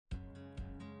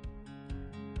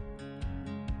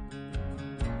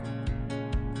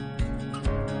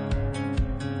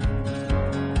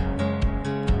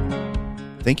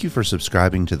Thank you for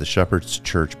subscribing to the Shepherd's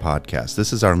Church podcast.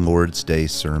 This is our Lord's Day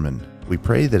sermon. We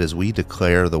pray that as we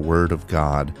declare the Word of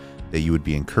God, that you would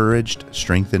be encouraged,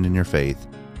 strengthened in your faith,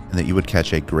 and that you would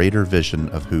catch a greater vision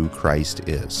of who Christ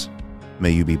is.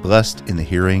 May you be blessed in the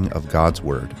hearing of God's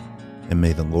Word, and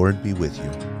may the Lord be with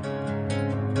you.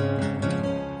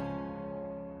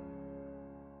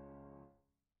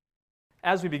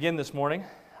 As we begin this morning,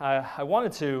 I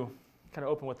wanted to kind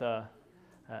of open with an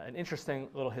interesting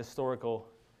little historical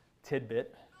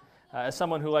tidbit. As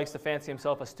someone who likes to fancy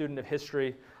himself a student of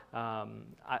history,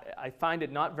 I find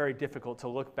it not very difficult to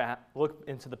look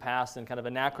into the past and kind of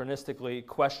anachronistically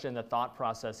question the thought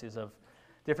processes of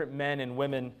different men and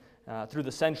women through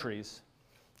the centuries.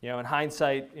 You know, in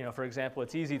hindsight, for example,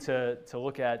 it's easy to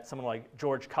look at someone like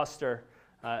George Custer,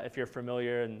 if you're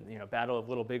familiar, and Battle of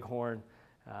Little Bighorn,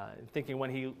 thinking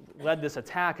when he led this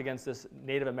attack against this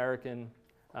Native American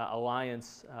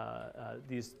alliance,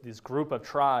 these group of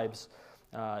tribes,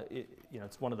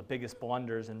 it's one of the biggest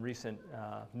blunders in recent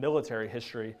military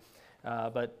history.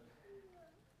 But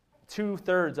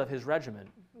 2/3 of his regiment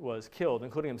was killed,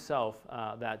 including himself,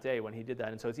 that day when he did that.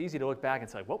 And so it's easy to look back and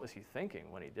say, what was he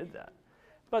thinking when he did that?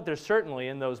 But there's certainly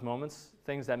in those moments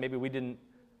things that maybe we didn't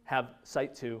have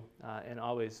sight to, and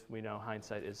always we know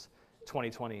hindsight is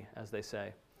 20/20, as they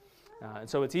say. And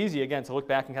so it's easy, again, to look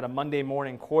back and kind of Monday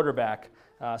morning quarterback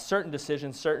certain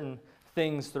decisions, certain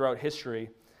things throughout history.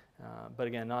 But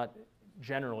again, not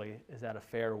generally is that a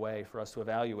fair way for us to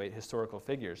evaluate historical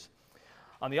figures.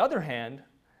 On the other hand,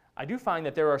 I do find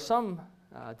that there are some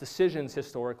decisions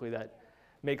historically that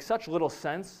make such little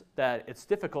sense that it's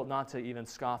difficult not to even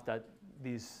scoff that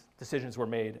these decisions were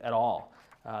made at all.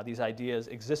 These ideas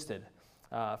existed.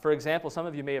 For example, some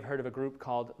of you may have heard of a group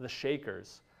called the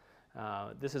Shakers.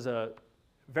 This is a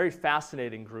very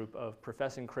fascinating group of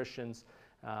professing Christians,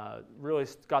 really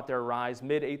got their rise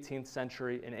mid-18th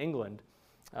century in England.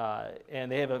 And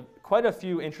they have quite a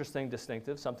few interesting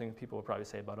distinctives, something people will probably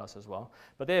say about us as well.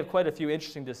 But they have quite a few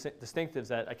interesting distinctives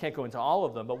that I can't go into all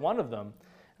of them, but one of them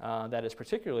that is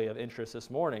particularly of interest this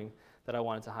morning that I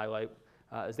wanted to highlight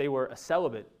is they were a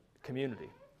celibate community,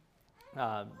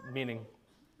 meaning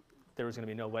there was going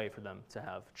to be no way for them to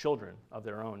have children of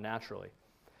their own naturally.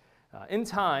 In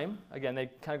time, again, they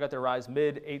kind of got their rise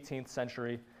mid-18th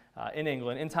century in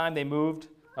England. In time, they moved,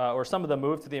 or some of them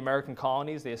moved to the American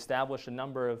colonies. They established a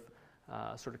number of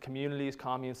sort of communities,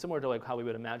 communes, similar to like how we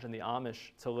would imagine the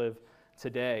Amish to live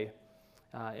today.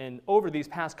 And over these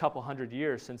past couple hundred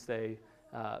years since they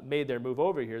made their move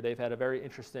over here, they've had a very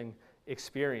interesting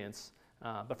experience.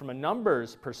 But from a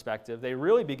numbers perspective, they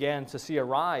really began to see a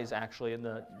rise actually in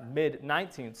the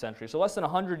mid-19th century. So less than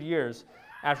 100 years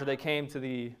after they came to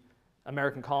the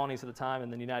American colonies at the time in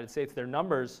the United States, their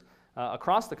numbers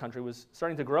across the country was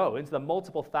starting to grow into the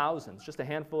multiple thousands, just a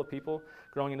handful of people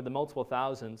growing into the multiple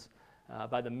thousands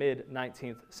by the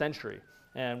mid-19th century.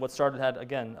 And what started had,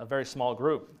 again, a very small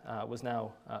group was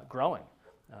now growing.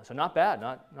 So not bad,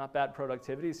 not bad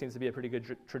productivity. Seems to be a pretty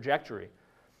good trajectory.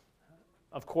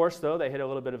 Of course, though, they hit a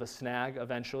little bit of a snag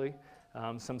eventually.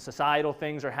 Some societal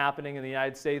things are happening in the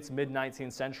United States,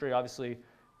 mid-19th century, obviously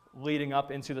leading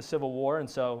up into the Civil War. And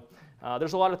so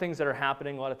there's a lot of things that are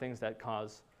happening, a lot of things that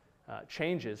cause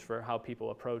changes for how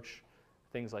people approach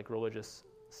things like religious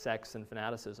sects and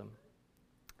fanaticism.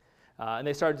 And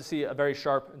they started to see a very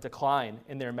sharp decline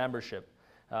in their membership.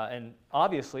 And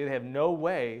obviously, they have no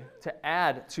way to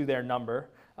add to their number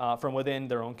from within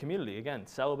their own community. Again,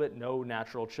 celibate, no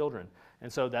natural children.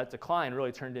 And so that decline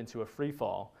really turned into a free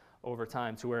fall over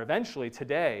time to where eventually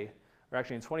today, or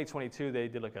actually in 2022, they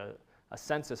did like a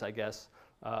census, I guess,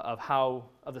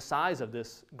 of the size of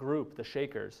this group, the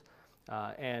Shakers.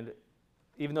 And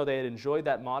even though they had enjoyed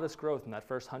that modest growth in that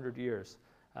first 100 years,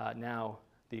 now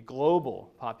the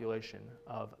global population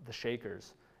of the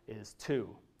Shakers is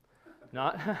 2.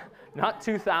 Not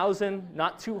 2,000,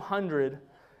 not 200,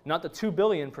 not the 2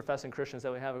 billion professing Christians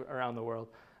that we have around the world.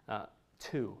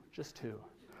 2, just 2.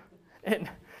 And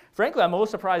frankly, I'm a little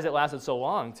surprised it lasted so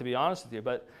long, to be honest with you.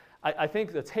 But I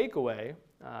think the takeaway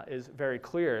is very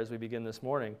clear as we begin this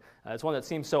morning. It's one that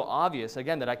seems so obvious,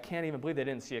 again, that I can't even believe they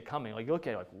didn't see it coming. Like, you look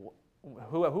at it like,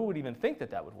 who would even think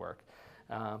that would work?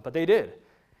 But they did.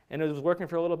 And it was working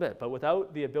for a little bit. But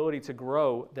without the ability to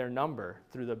grow their number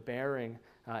through the bearing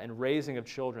and raising of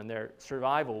children, their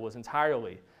survival was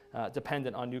entirely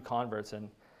dependent on new converts. And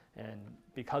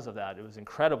because of that, it was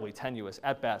incredibly tenuous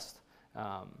at best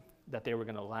that they were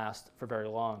going to last for very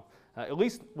long. At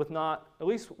least without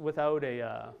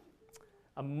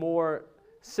a more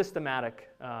systematic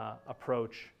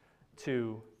approach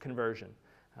to conversion,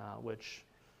 which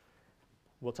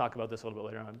we'll talk about this a little bit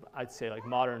later on. I'd say like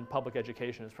modern public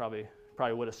education is probably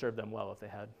probably would have served them well if they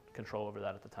had control over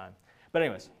that at the time. But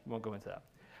anyways, we won't go into that.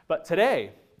 But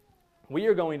today, we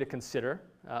are going to consider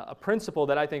a principle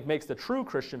that I think makes the true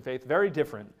Christian faith very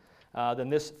different than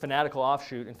this fanatical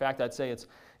offshoot. In fact, I'd say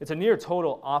it's a near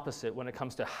total opposite when it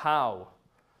comes to how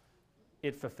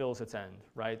it fulfills its end,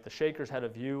 right? The Shakers had a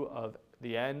view of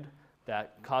the end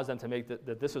that caused them to make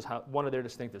that this was one of their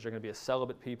distinctives. They're going to be a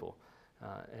celibate people.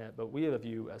 But we have a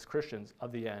view as Christians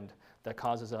of the end that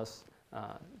causes us,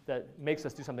 that makes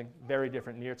us do something very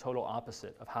different, near total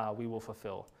opposite of how we will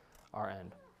fulfill our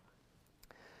end.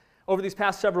 Over these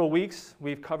past several weeks,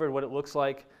 we've covered what it looks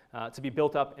like to be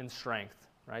built up in strength,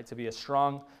 right? To be a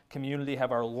strong community,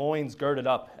 have our loins girded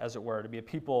up, as it were, to be a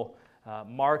people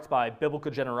marked by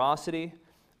biblical generosity,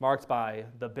 marked by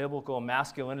the biblical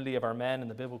masculinity of our men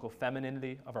and the biblical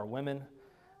femininity of our women.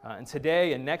 And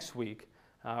today and next week,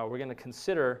 we're going to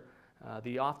consider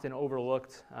the often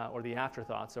overlooked or the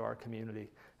afterthoughts of our community,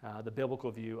 the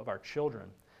biblical view of our children.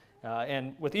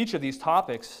 And with each of these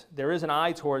topics, there is an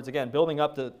eye towards, again, building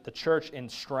up the church in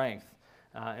strength.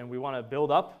 And we want to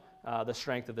build up the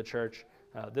strength of the church,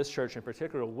 this church in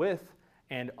particular, with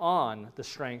and on the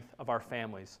strength of our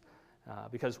families.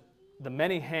 Because the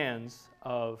many hands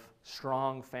of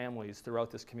strong families throughout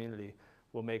this community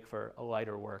will make for a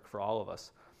lighter work for all of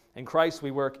us. In Christ, we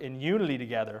work in unity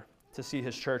together to see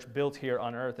his church built here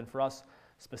on earth, and for us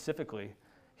specifically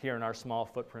here in our small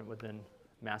footprint within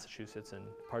Massachusetts and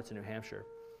parts of New Hampshire.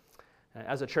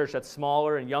 As a church that's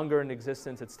smaller and younger in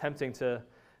existence, it's tempting to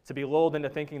be lulled into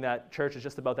thinking that church is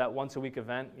just about that once-a-week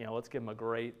event. Let's give them a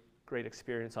great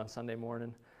experience on Sunday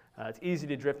morning. It's easy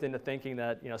to drift into thinking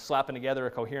that slapping together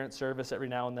a coherent service every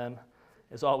now and then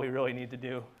is all we really need to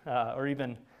do, or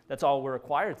even that's all we're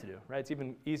required to do, right? It's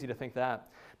even easy to think that.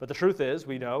 But the truth is,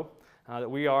 we know that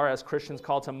we are, as Christians,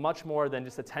 called to much more than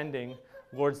just attending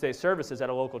Lord's Day services at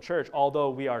a local church, although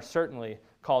we are certainly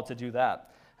called to do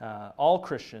that. All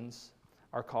Christians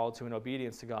are called to an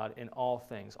obedience to God in all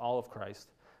things, all of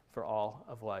Christ, for all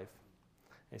of life.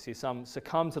 And you see, some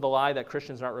succumb to the lie that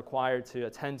Christians aren't required to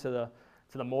attend to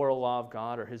the moral law of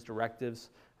God or his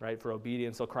directives, right? For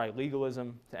obedience, they'll cry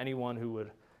legalism to anyone who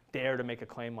would dare to make a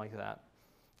claim like that.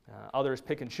 Others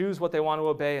pick and choose what they want to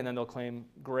obey, and then they'll claim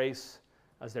grace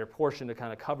as their portion to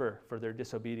kind of cover for their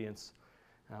disobedience.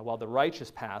 While the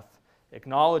righteous path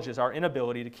acknowledges our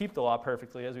inability to keep the law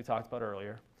perfectly, as we talked about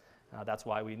earlier. That's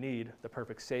why we need the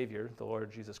perfect Savior, the Lord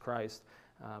Jesus Christ.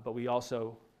 But we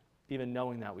also, even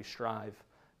knowing that, we strive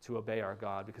to obey our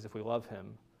God, because if we love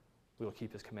him, we will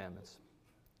keep his commandments.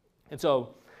 And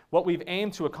so what we've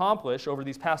aimed to accomplish over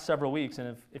these past several weeks,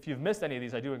 and if you've missed any of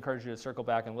these, I do encourage you to circle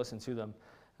back and listen to them,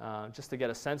 just to get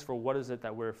a sense for what is it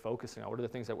that we're focusing on, what are the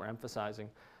things that we're emphasizing.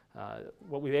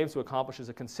 What we've aimed to accomplish is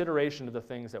a consideration of the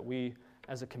things that we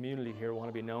as a community here want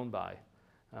to be known by,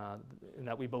 and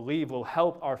that we believe will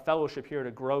help our fellowship here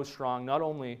to grow strong, not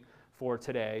only for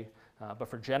today, but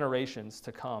for generations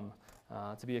to come,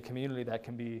 to be a community that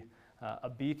can be a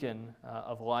beacon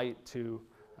of light to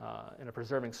and a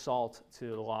preserving salt to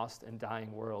the lost and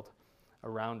dying world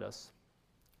around us.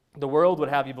 The world would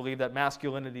have you believe that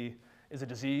masculinity is a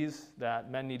disease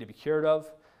that men need to be cured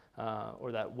of,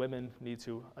 or that women need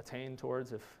to attain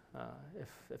towards if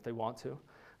they want to,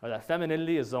 or that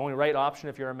femininity is the only right option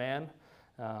if you're a man.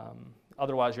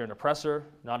 Otherwise, you're an oppressor,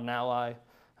 not an ally.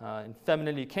 And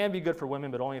femininity can be good for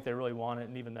women, but only if they really want it,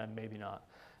 and even then, maybe not.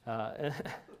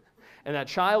 And that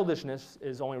childishness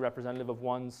is only representative of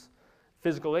one's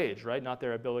physical age, right? Not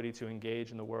their ability to engage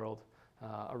in the world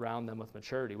around them with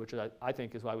maturity, which I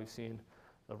think is why we've seen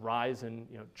the rise in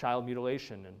child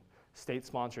mutilation and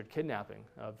state-sponsored kidnapping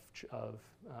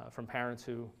from parents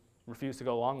who refuse to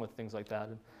go along with things like that.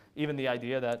 And even the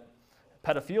idea that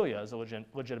pedophilia is a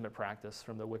legitimate practice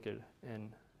from the wicked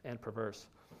and perverse.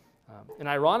 And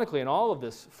ironically, in all of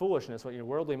this foolishness,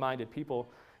 worldly-minded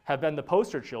people have been the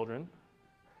poster children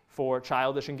for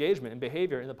childish engagement and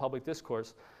behavior in the public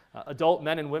discourse. Adult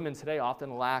men and women today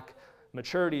often lack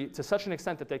maturity to such an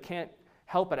extent that they can't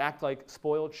help but act like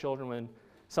spoiled children when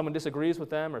someone disagrees with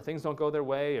them or things don't go their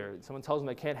way or someone tells them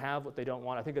they can't have what they don't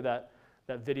want. I think of that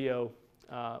video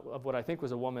of what I think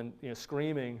was a woman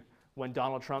screaming when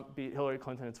Donald Trump beat Hillary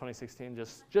Clinton in 2016,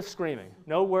 just screaming.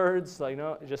 No words,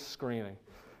 just screaming.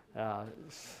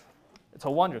 It's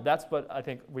a wonder. That's what I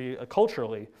think we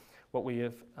culturally, what we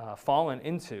have fallen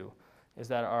into is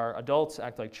that our adults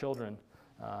act like children,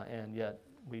 and yet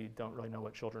we don't really know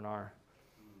what children are.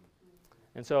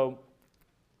 And so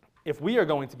if we are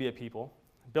going to be a people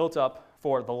built up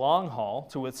for the long haul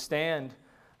to withstand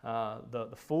the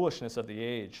foolishness of the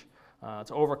age,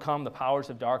 to overcome the powers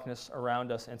of darkness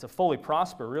around us, and to fully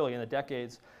prosper, really, in the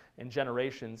decades and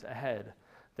generations ahead,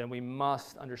 then we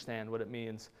must understand what it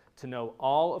means to know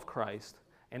all of Christ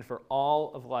and for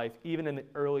all of life, even in the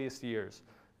earliest years.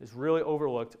 It's really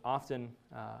overlooked, often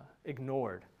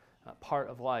ignored part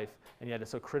of life, and yet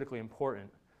it's so critically important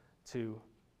to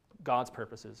God's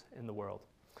purposes in the world.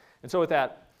 And so with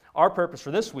that, our purpose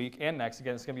for this week and next,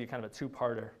 again, it's going to be kind of a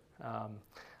two-parter.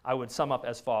 I would sum up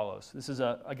as follows. This is,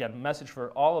 again, a message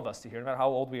for all of us to hear, no matter how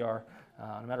old we are,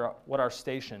 no matter what our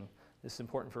station. This is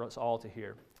important for us all to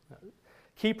hear.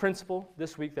 Key principle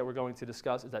this week that we're going to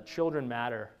discuss is that children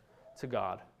matter to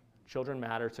God. Children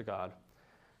matter to God.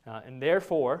 And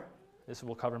therefore, this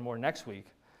we'll cover more next week,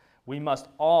 we must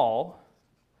all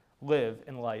live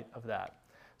in light of that.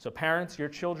 So parents, your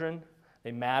children,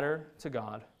 they matter to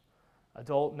God.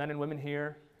 Adult men and women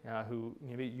here who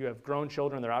maybe you have grown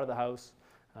children, they're out of the house,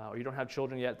 or you don't have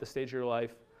children yet at this stage of your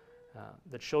life,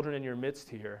 the children in your midst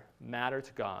here matter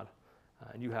to God,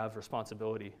 and you have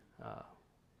responsibility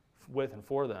with and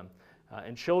for them.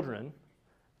 And children,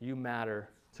 you matter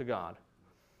to God.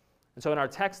 And so in our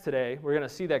text today, we're going to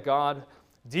see that God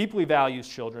deeply values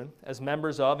children as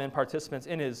members of and participants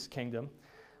in his kingdom.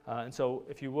 And so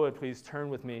if you would, please turn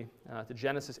with me to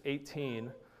Genesis 18,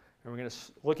 and we're going to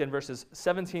look in verses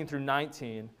 17 through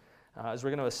 19, as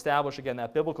we're going to establish again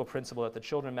that biblical principle that the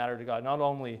children matter to God, not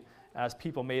only as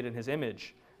people made in his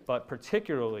image, but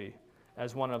particularly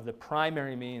as one of the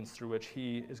primary means through which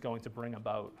he is going to bring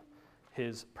about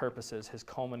his purposes, his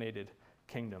culminated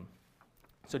kingdom.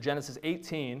 So Genesis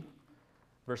 18,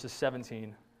 verses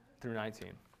 17 through 19.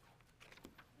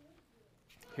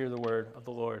 Hear the word of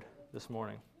the Lord this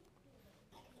morning.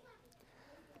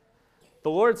 The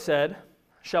Lord said,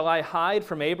 "Shall I hide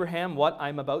from Abraham what I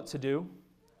am about to do?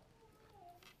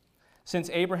 Since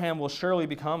Abraham will surely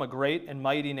become a great and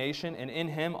mighty nation, and in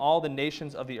him all the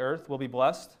nations of the earth will be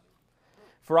blessed.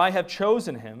 For I have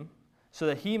chosen him, so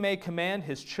that he may command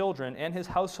his children and his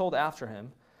household after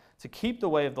him to keep the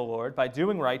way of the Lord by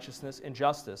doing righteousness and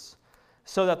justice,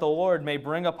 so that the Lord may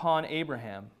bring upon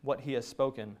Abraham what he has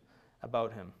spoken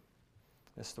about him."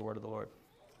 This is the word of the Lord.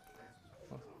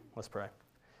 Let's pray.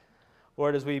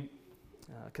 Lord, as we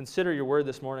consider your word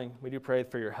this morning, we do pray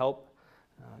for your help.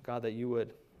 God, that you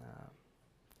would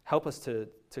help us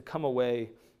to come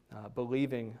away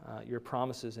believing your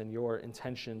promises and your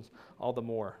intentions all the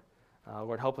more.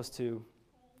 Lord, help us to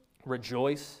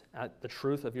rejoice at the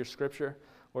truth of your scripture.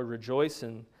 Lord, rejoice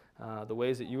in the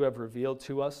ways that you have revealed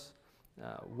to us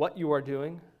what you are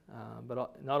doing,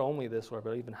 but not only this, Lord,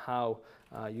 but even how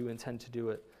you intend to do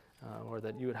it. Lord,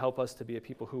 that you would help us to be a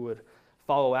people who would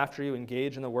follow after you,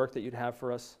 engage in the work that you'd have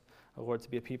for us. Lord, to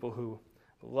be a people who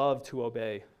love to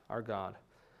obey our God.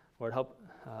 Lord, help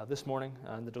this morning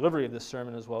in the delivery of this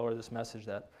sermon as well, or this message,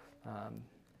 that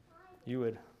you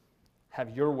would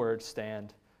have your word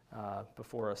stand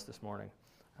before us this morning.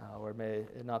 Lord, may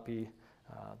it not be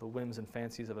the whims and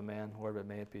fancies of a man, Lord, but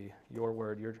may it be your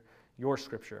word, your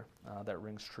scripture that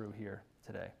rings true here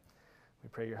today. We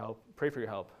pray for your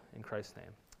help in Christ's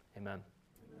name. Amen.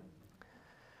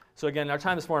 So again, in our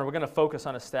time this morning, we're going to focus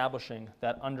on establishing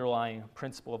that underlying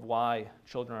principle of why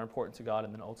children are important to God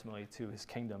and then ultimately to his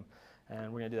kingdom.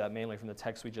 And we're going to do that mainly from the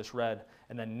text we just read.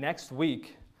 And then next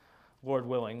week, Lord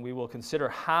willing, we will consider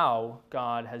how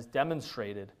God has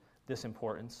demonstrated this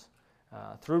importance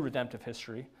through redemptive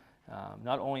history,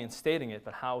 not only in stating it,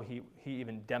 but how he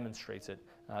even demonstrates it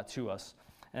to us.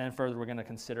 And then further, we're going to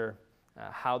consider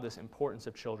how this importance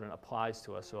of children applies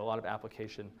to us. So a lot of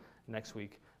application next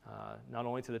week, not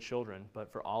only to the children,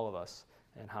 but for all of us,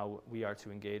 and how we are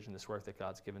to engage in this work that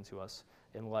God's given to us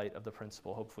in light of the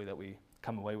principle, hopefully, that we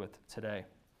come away with today.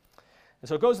 And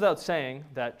so it goes without saying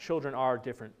that children are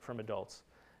different from adults.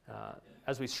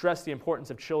 As we stress the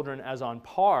importance of children as on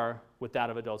par with that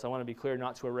of adults, I want to be clear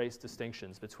not to erase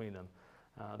distinctions between them.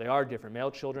 They are different.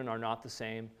 Male children are not the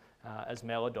same as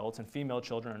male adults, and female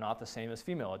children are not the same as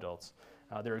female adults.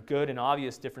 There are good and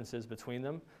obvious differences between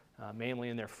them, mainly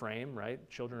in their frame, right?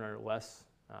 Children are less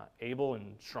able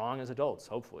and strong as adults,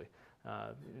 hopefully,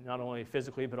 not only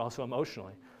physically but also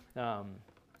emotionally.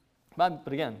 But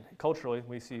again, culturally,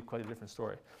 we see quite a different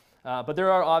story. But there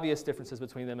are obvious differences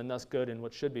between them, and thus good and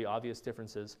what should be obvious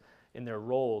differences in their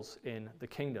roles in the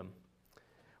kingdom.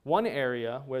 One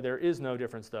area where there is no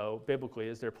difference, though, biblically,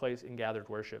 is their place in gathered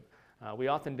worship. We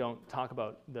often don't talk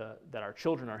about that our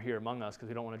children are here among us because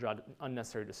we don't want to draw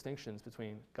unnecessary distinctions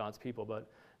between God's people.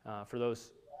 But for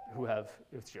those who have,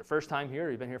 if it's your first time here,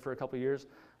 or you've been here for a couple of years,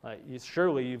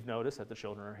 surely you've noticed that the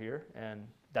children are here, and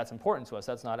that's important to us.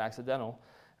 That's not accidental.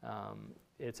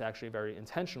 It's actually a very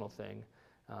intentional thing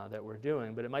that we're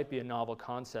doing, but it might be a novel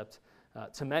concept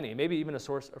to many, maybe even a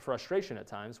source of frustration at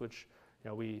times, which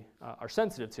we are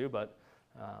sensitive to, but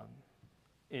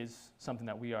is something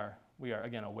that we are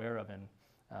again aware of, and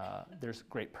there's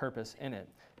great purpose in it.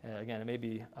 Again, it may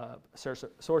be a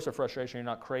source of frustration. You're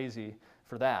not crazy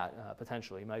for that,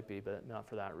 potentially. You might be, but not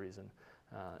for that reason.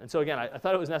 And so again, I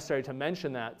thought it was necessary to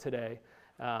mention that today,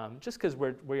 just because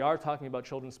we are talking about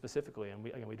children specifically,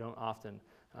 and we don't often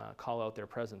call out their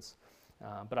presence.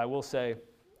 But I will say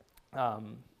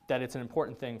that it's an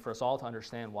important thing for us all to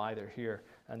understand why they're here,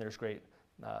 and there's great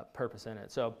purpose in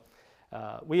it. So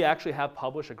we actually have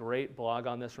published a great blog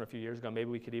on this from a few years ago.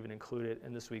 Maybe we could even include it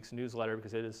in this week's newsletter,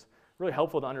 because it is really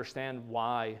helpful to understand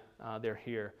why they're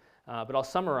here. But I'll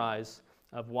summarize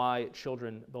of why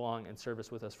children belong in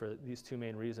service with us for these two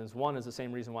main reasons. One is the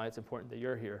same reason why it's important that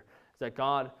you're here, is that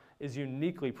God is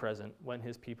uniquely present when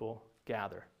his people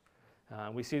gather.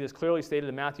 We see this clearly stated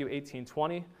in Matthew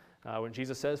 18:20, when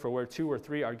Jesus says, "For where 2 or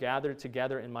 3 are gathered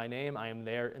together in my name, I am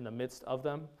there in the midst of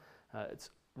them."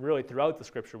 It's really throughout the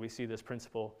scripture we see this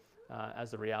principle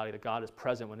as the reality that God is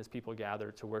present when his people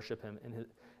gather to worship him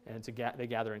they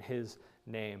gather in his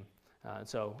name. And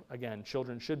so, again,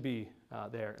 children should be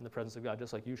there in the presence of God,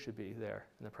 just like you should be there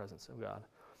in the presence of God.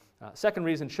 Second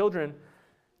reason, children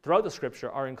throughout the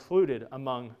scripture are included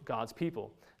among God's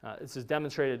people. This is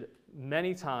demonstrated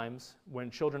many times when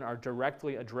children are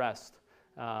directly addressed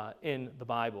in the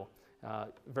Bible.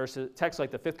 Texts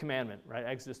like the 5th commandment, right?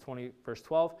 Exodus 20, verse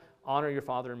 12, honor your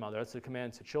father and mother. That's a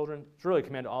command to children. It's really a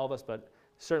command to all of us, but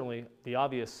certainly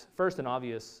the first and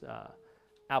obvious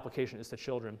application is to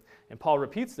children. And Paul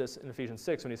repeats this in Ephesians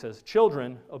 6 when he says,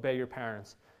 "Children, obey your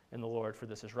parents in the Lord, for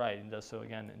this is right." And does so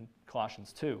again in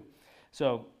Colossians 2.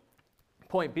 So,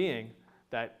 point being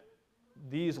that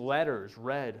these letters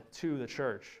read to the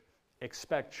church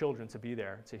expect children to be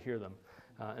there to hear them.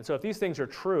 And so if these things are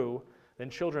true, then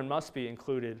children must be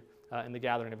included in the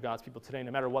gathering of God's people today,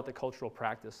 no matter what the cultural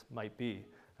practice might be.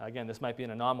 Again, this might be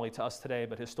an anomaly to us today,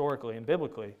 but historically and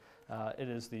biblically, it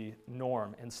is the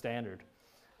norm and standard.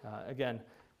 Again,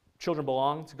 children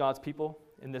belong to God's people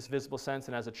in this visible sense,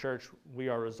 and as a church, we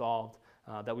are resolved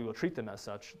that we will treat them as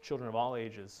such. Children of all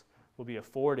ages will be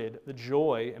afforded the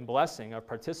joy and blessing of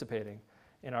participating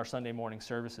in our Sunday morning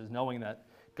services, knowing that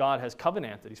God has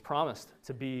covenanted, he's promised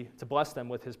to bless them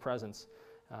with his presence,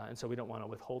 and so we don't want to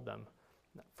withhold them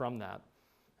from that.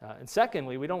 And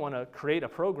secondly, we don't want to create a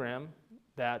program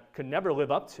that could never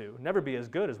live up to, never be as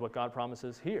good as what God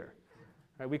promises here.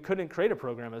 Right? We couldn't create a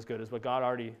program as good as what God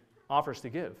already offers to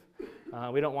give.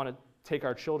 We don't want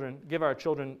to give our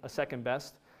children a second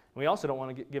best. And we also don't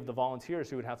want to give the volunteers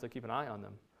who would have to keep an eye on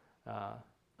them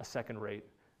a second-rate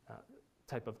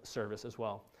type of service as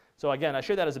well. So again, I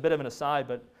share that as a bit of an aside,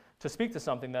 but to speak to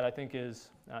something that I think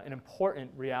is an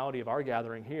important reality of our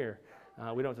gathering here.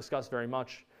 We don't discuss very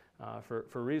much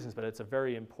for reasons, but it's a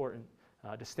very important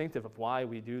distinctive of why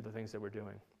we do the things that we're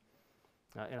doing.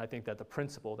 And I think that the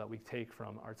principle that we take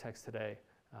from our text today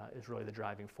is really the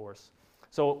driving force.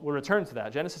 So we'll return to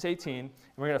that, Genesis 18, and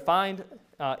we're going to find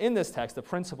in this text the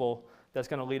principle that's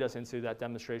going to lead us into that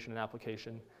demonstration and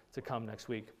application to come next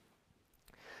week.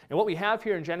 And what we have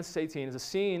here in Genesis 18 is a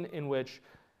scene in which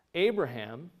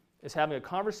Abraham is having a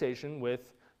conversation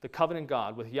with the covenant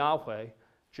God, with Yahweh,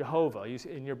 Jehovah.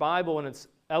 In your Bible, when it's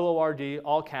L-O-R-D,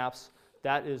 all caps,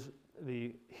 that is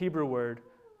the Hebrew word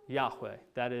Yahweh.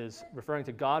 That is referring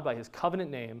to God by his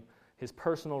covenant name, his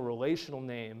personal relational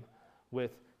name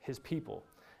with his people.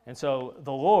 And so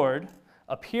the Lord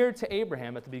appeared to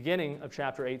Abraham at the beginning of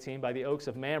chapter 18 by the oaks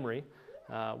of Mamre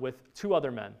with 2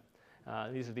 other men.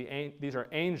 These are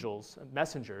angels,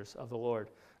 messengers of the Lord.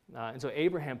 And so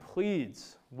Abraham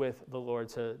pleads with the Lord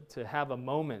to have a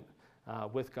moment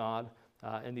with God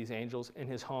and these angels in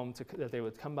his home, that they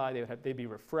would come by, they'd be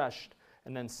refreshed,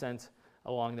 and then sent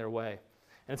along their way.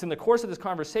 And it's in the course of this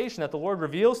conversation that the Lord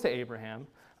reveals to Abraham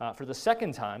for the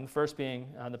second time, the first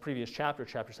being the previous chapter,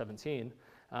 chapter 17,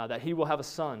 that he will have a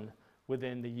son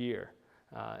within the year.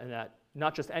 And that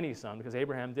not just any son, because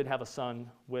Abraham did have a son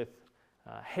with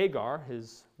Hagar,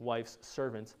 his wife's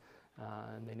servant,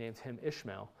 and they named him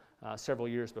Ishmael several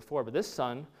years before. But this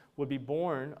son would be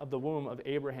born of the womb of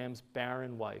Abraham's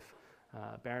barren wife,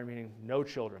 barren meaning no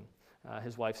children,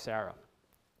 his wife Sarah.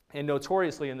 And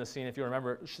notoriously in this scene, if you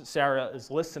remember, Sarah is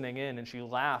listening in and she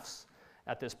laughs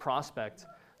at this prospect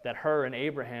that her and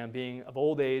Abraham being of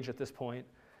old age at this point,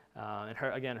 and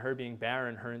her being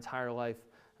barren her entire life,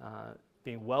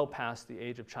 being well past the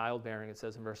age of childbearing, it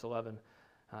says in verse 11,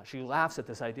 she laughs at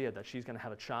this idea that she's going to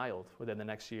have a child within the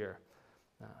next year.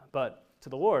 But to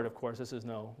the Lord, of course, this is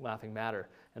no laughing matter.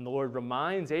 And the Lord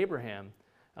reminds Abraham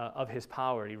of his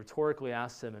power. He rhetorically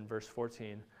asks him in verse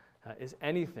 14, is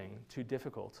anything too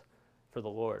difficult for the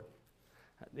Lord?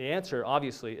 The answer,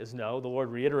 obviously, is no. The Lord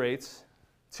reiterates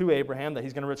to Abraham that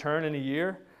he's going to return in a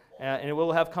year, and it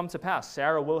will have come to pass.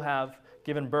 Sarah will have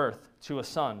given birth to a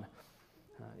son.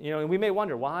 And we may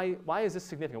wonder, why is this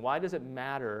significant? Why does it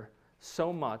matter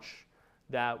so much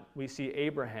that we see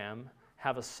Abraham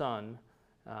have a son,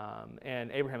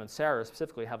 and Abraham and Sarah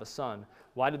specifically have a son?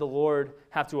 Why did the Lord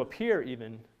have to appear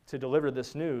even to deliver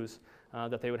this news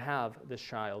that they would have this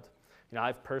child?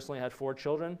 I've personally had 4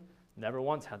 children, never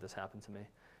once had this happen to me.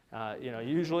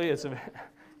 Usually it's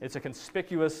a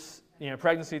conspicuous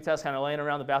pregnancy test kind of laying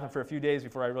around the bathroom for a few days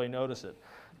before I really notice it.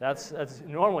 That's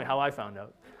normally how I found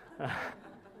out.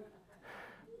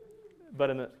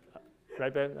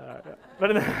 Right, babe?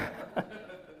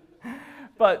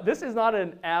 But this is not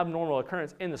an abnormal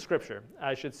occurrence in the Scripture.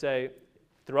 I should say,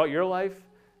 throughout your life,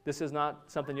 this is not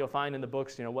something you'll find in the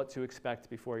books, what to expect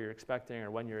before you're expecting or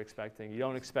when you're expecting. You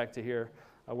don't expect to hear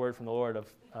a word from the Lord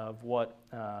of what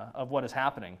is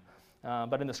happening.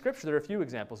 But in the Scripture, there are a few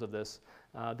examples of this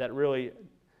that really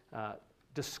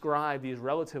describe these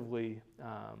relatively,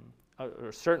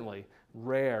 or certainly,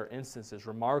 rare instances,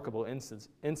 remarkable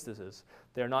instances.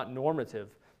 They're not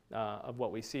normative of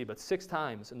what we see, but 6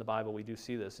 times in the Bible we do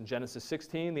see this. In Genesis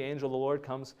 16, the angel of the Lord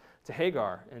comes to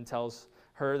Hagar and tells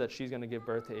her that she's going to give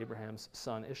birth to Abraham's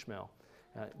son Ishmael.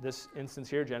 This instance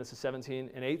here, Genesis 17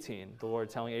 and 18, the Lord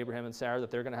telling Abraham and Sarah that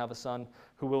they're going to have a son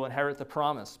who will inherit the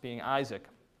promise, being Isaac.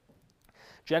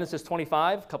 Genesis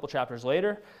 25, a couple chapters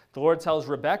later, the Lord tells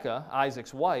Rebekah,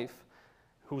 Isaac's wife,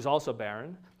 who's also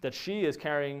barren, that she is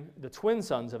carrying the twin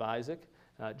sons of Isaac,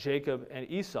 Jacob and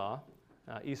Esau,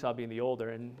 Esau being the older,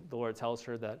 and the Lord tells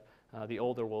her that the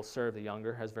older will serve the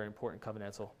younger, has very important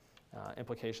covenantal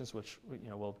implications, which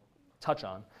we'll touch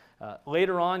on.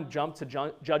 Later on, jump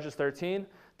to Judges 13,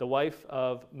 the wife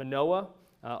of Manoah,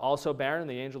 also barren,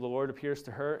 the angel of the Lord appears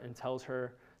to her and tells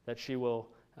her that she will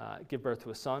give birth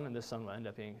to a son, and this son will end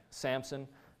up being Samson.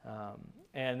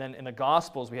 And then in the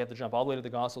Gospels, we have to jump all the way to the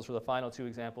Gospels for the final 2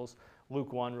 examples.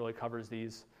 Luke 1 really covers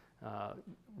these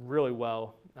really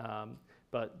well.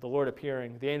 But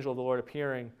the angel of the Lord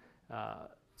appearing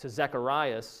to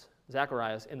Zacharias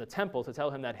in the temple to tell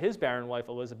him that his barren wife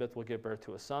Elizabeth will give birth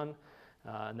to a son,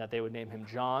 and that they would name him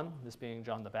John, this being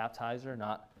John the Baptizer,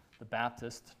 not the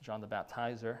Baptist, John the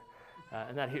Baptizer,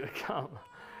 and that he would come.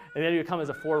 And then he would come as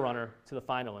a forerunner to the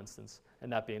final instance, and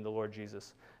that being the Lord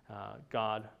Jesus.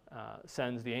 God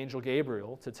sends the angel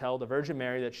Gabriel to tell the Virgin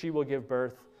Mary that she will give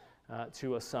birth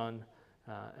to a son,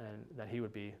 and that he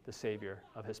would be the Savior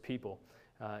of his people.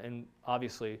 And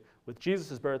obviously, with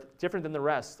Jesus' birth, different than the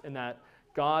rest in that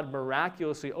God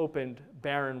miraculously opened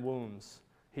barren wombs.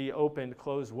 He opened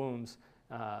closed wombs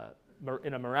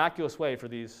in a miraculous way for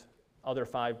these other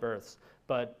 5 births.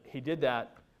 But he did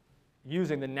that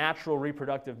using the natural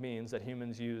reproductive means that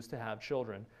humans use to have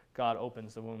children. God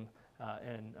opens the womb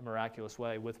in a miraculous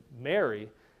way. With Mary,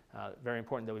 very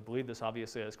important that we believe this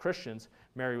obviously as Christians,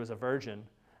 Mary was a virgin,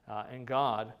 and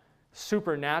God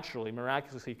supernaturally,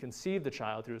 miraculously conceived the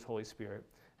child through his Holy Spirit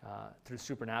through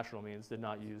supernatural means, did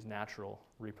not use natural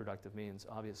reproductive means,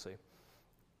 obviously.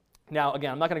 Now,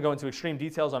 again, I'm not going to go into extreme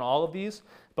details on all of these,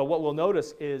 but what we'll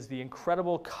notice is the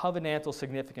incredible covenantal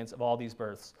significance of all these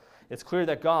births. It's clear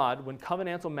that God, when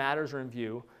covenantal matters are in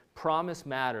view, promise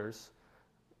matters,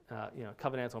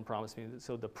 covenantal and promise means,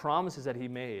 so the promises that he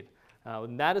made,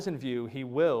 when that is in view,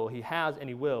 he has and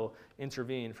he will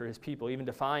intervene for his people, even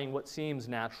defying what seems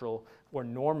natural or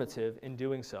normative in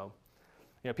doing so.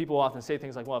 People will often say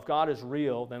things like, well, if God is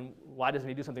real, then why doesn't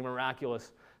he do something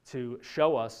miraculous to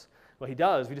show us? Well, he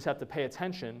does. We just have to pay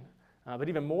attention. But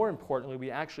even more importantly, we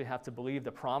actually have to believe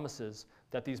the promises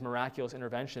that these miraculous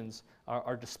interventions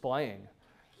are displaying,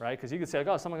 right? Because you could say, like,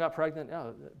 oh, someone got pregnant.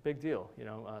 Oh, big deal.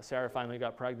 Sarah finally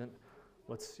got pregnant.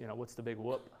 What's the big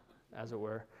whoop, as it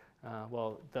were?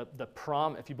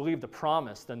 If you believe the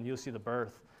promise, then you'll see the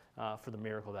birth for the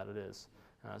miracle that it is.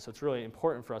 So it's really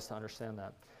important for us to understand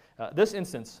that. This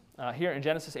instance here in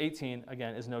Genesis 18,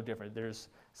 again, is no different. There's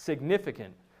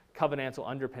significant covenantal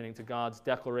underpinning to God's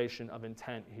declaration of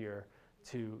intent here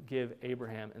to give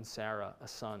Abraham and Sarah a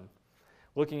son.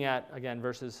 Looking at, again,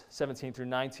 verses 17 through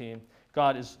 19,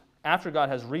 after God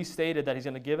has restated that he's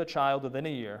going to give a child within a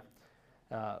year,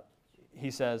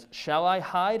 he says, "Shall I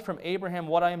hide from Abraham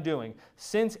what I am doing,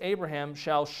 since Abraham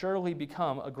shall surely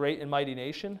become a great and mighty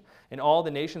nation, and all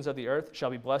the nations of the earth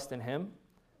shall be blessed in him?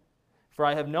 For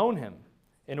I have known him,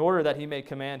 in order that he may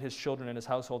command his children and his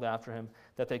household after him,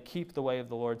 that they keep the way of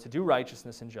the Lord to do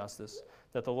righteousness and justice,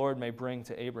 that the Lord may bring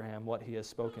to Abraham what he has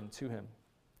spoken to him."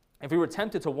 If we were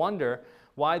tempted to wonder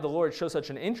why the Lord shows such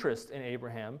an interest in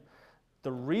Abraham,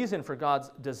 the reason for God's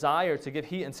desire to give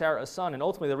he and Sarah a son, and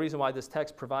ultimately the reason why this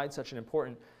text provides such an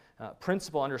important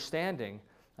principal understanding,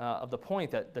 of the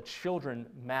point that the children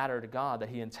matter to God, that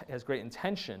he has great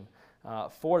intention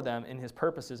for them in his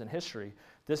purposes in history,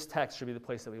 this text should be the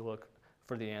place that we look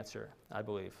for the answer, I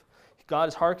believe. God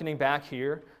is hearkening back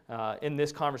here in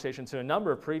this conversation to a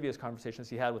number of previous conversations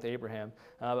he had with Abraham,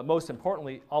 but most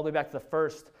importantly, all the way back to the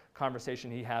first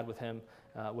conversation he had with him,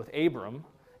 with Abram,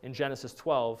 in Genesis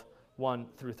 12, 1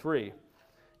 through 3.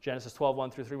 Genesis 12,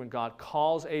 1 through 3, when God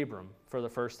calls Abram for the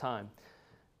first time.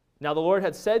 Now the Lord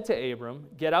had said to Abram,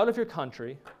 "Get out of your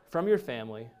country, from your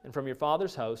family, and from your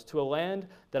father's house, to a land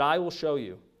that I will show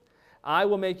you. I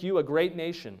will make you a great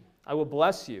nation. I will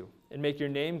bless you and make your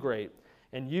name great,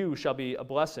 and you shall be a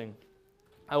blessing.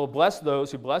 I will bless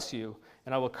those who bless you,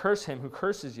 and I will curse him who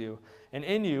curses you, and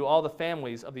in you all the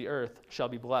families of the earth shall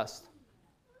be blessed."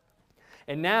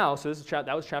 And now, so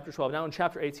that was chapter 12. Now in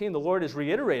chapter 18, the Lord is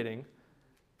reiterating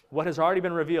what has already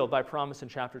been revealed by promise in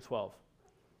chapter 12.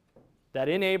 That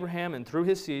in Abraham and through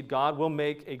his seed, God will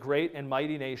make a great and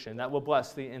mighty nation that will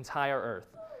bless the entire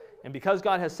earth. And because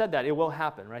God has said that, it will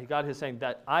happen, right? God is saying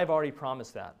that I've already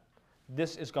promised that.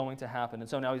 This is going to happen. And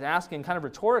so now he's asking kind of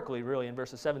rhetorically, really, in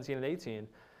verses 17 and 18,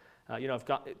 if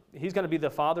God, he's going to be the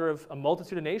father of a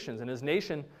multitude of nations, and his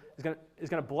nation is going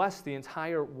to bless the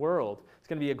entire world. It's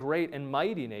going to be a great and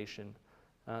mighty nation.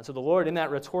 So the Lord, in that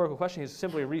rhetorical question, he's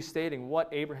simply restating what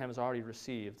Abraham has already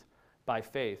received by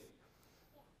faith.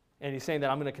 And he's saying that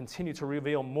I'm going to continue to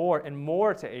reveal more and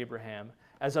more to Abraham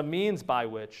as a means by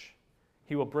which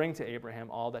he will bring to Abraham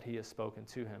all that he has spoken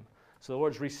to him. So the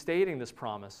Lord's restating this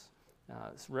promise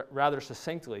rather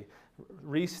succinctly,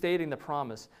 restating the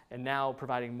promise and now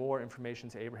providing more information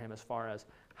to Abraham as far as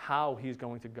how he's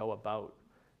going to go about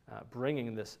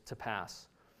bringing this to pass.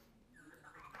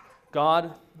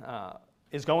 God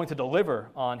is going to deliver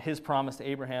on his promise to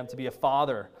Abraham to be a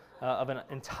father of an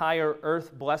entire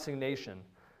earth-blessing nation.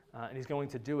 And he's going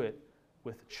to do it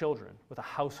with children, with a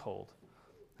household.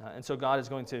 And so God is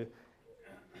going to,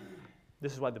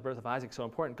 this is why the birth of Isaac is so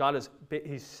important.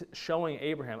 He's showing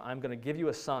Abraham, I'm going to give you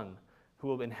a son who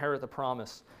will inherit the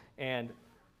promise. And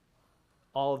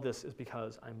all of this is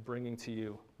because I'm bringing to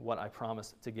you what I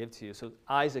promised to give to you. So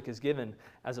Isaac is given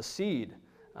as a seed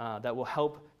that will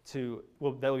help that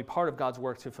will be part of God's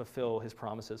work to fulfill his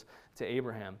promises to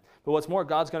Abraham. But what's more,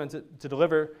 God's going to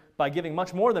deliver by giving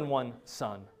much more than one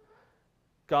son.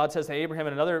 God says to Abraham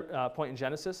at another point in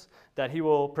Genesis that he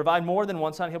will provide more than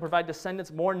one son. He'll provide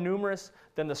descendants more numerous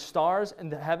than the stars in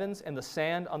the heavens and the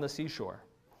sand on the seashore.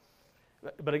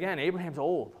 But again, Abraham's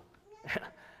old.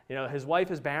 His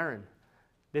wife is barren.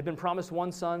 They've been promised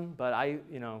one son, but I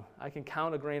can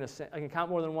count I can count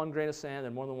more than one grain of sand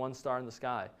and more than one star in the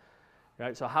sky.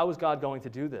 Right? So how is God going to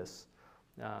do this?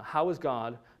 How is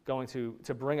God going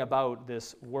to bring about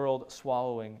this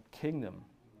world-swallowing kingdom?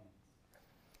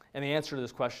 And the answer to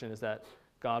this question is that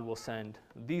God will send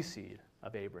the seed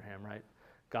of Abraham, right?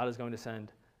 God is going to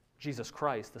send Jesus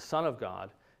Christ, the Son of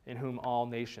God, in whom all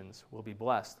nations will be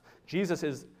blessed. Jesus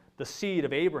is the seed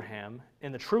of Abraham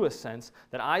in the truest sense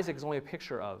that Isaac is only a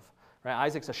picture of. Right?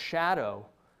 Isaac's a shadow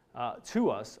to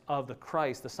us of the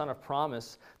Christ, the Son of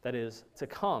promise that is to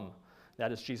come.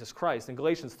 That is Jesus Christ. And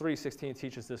Galatians 3:16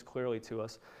 teaches this clearly to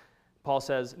us. Paul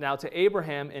says, "Now to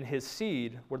Abraham and his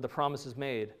seed were the promises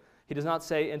made. He does not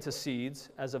say into seeds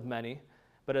as of many,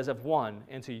 but as of one,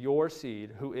 into your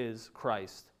seed, who is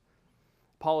Christ."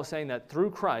 Paul is saying that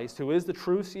through Christ, who is the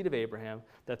true seed of Abraham,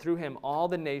 that through him all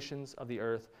the nations of the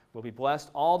earth will be blessed.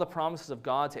 All the promises of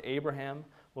God to Abraham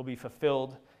will be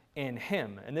fulfilled in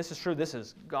him. And this is true. This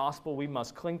is gospel. We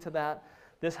must cling to that.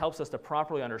 This helps us to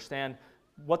properly understand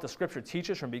what the Scripture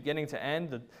teaches from beginning to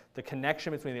end, the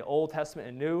connection between the Old Testament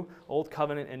and New, Old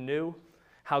Covenant and New,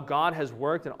 how God has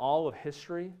worked in all of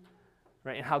history,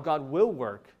 right, and how God will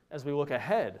work as we look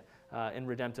ahead in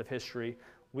redemptive history.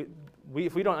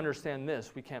 If we don't understand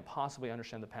this, we can't possibly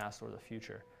understand the past or the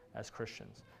future as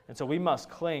Christians. And so we must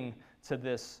cling to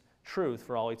this truth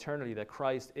for all eternity, that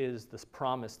Christ is this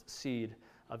promised seed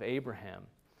of Abraham.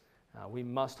 We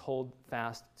must hold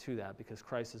fast to that because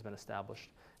Christ has been established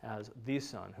as the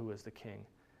Son who is the King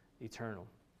eternal.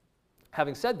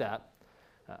 Having said that,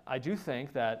 I do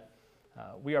think that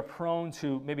we are prone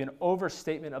to maybe an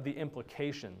overstatement of the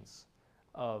implications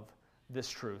of this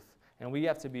truth. And we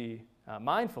have to be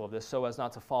mindful of this so as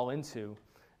not to fall into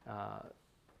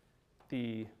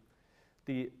the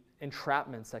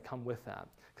entrapments that come with that.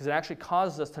 Because it actually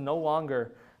causes us to no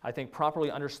longer, I think, properly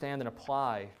understand and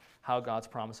apply how God's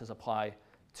promises apply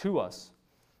to us.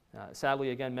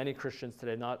 Sadly, again, many Christians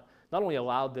today not only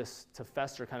allowed this to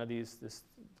fester, kind of this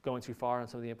going too far on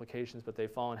some of the implications, but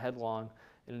they've fallen headlong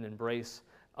in an embrace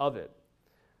of it.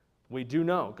 We do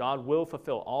know God will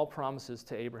fulfill all promises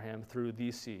to Abraham through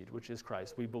the seed, which is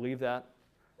Christ. We believe that,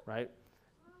 right?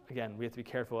 Again, we have to be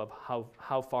careful of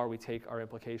how far we take our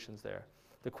implications there.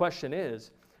 The question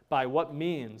is, by what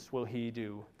means will he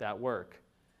do that work?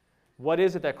 What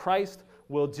is it that Christ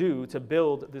will do to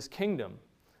build this kingdom,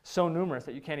 so numerous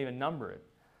that you can't even number it?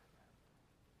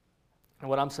 And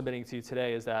what I'm submitting to you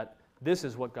today is that this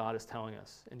is what God is telling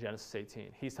us in Genesis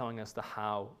 18. He's telling us the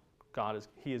how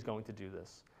he is going to do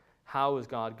this. How is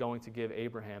God going to give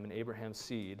Abraham and Abraham's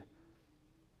seed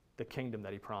the kingdom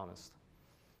that he promised?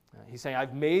 He's saying,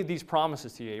 I've made these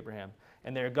promises to you, Abraham,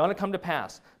 and they're going to come to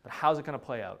pass, but how's it going to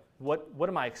play out? What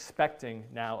am I expecting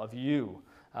now of you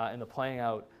in the playing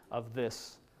out of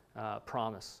this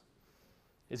promise?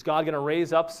 Is God going to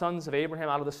raise up sons of Abraham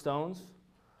out of the stones,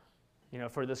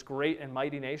 for this great and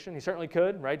mighty nation? He certainly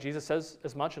could, right? Jesus says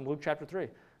as much in Luke chapter 3,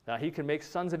 that he can make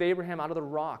sons of Abraham out of the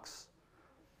rocks.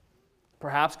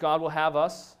 Perhaps God will have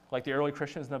us, like the early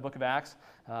Christians in the book of Acts,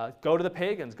 go to the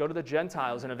pagans, go to the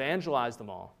Gentiles, and evangelize them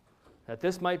all. That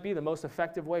this might be the most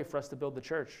effective way for us to build the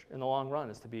church in the long run,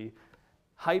 is to be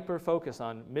hyper-focused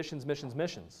on missions, missions,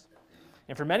 missions.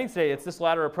 And for many today, it's this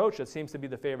latter approach that seems to be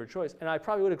the favored choice. And I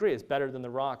probably would agree, it's better than the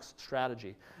rocks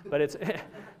strategy. But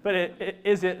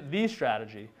is it the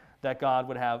strategy that God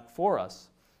would have for us?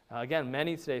 Again,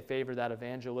 many today favor that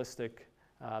evangelistic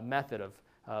method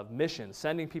of missions,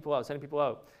 sending people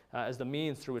out as the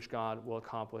means through which God will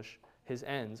accomplish his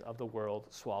ends of the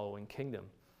world-swallowing kingdom.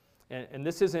 And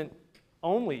this isn't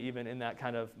only even in that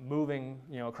kind of moving,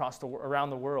 around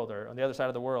the world or on the other side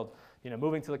of the world,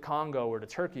 moving to the Congo or to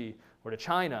Turkey or to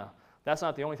China. That's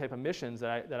not the only type of missions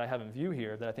that I have in view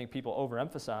here that I think people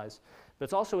overemphasize. But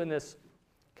it's also in this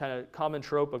kind of common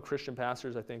trope of Christian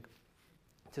pastors, I think,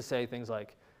 to say things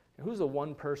like, who's the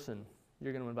one person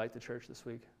you're going to invite to church this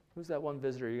week? Who's that one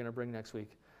visitor you're going to bring next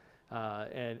week?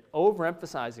 And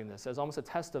overemphasizing this as almost a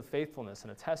test of faithfulness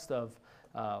and a test of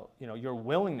your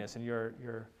willingness and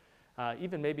your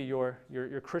even maybe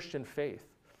your Christian faith.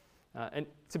 And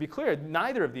to be clear,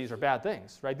 neither of these are bad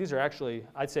things, right? These are actually,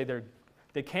 I'd say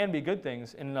they can be good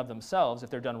things in and of themselves if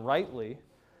they're done rightly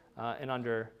and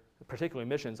under, particularly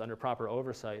missions, under proper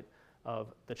oversight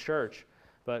of the church.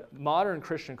 But modern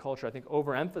Christian culture, I think,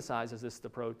 overemphasizes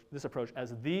this approach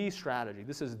as the strategy.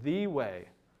 This is the way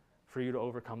for you to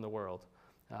overcome the world.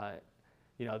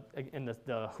 In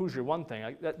the who's your one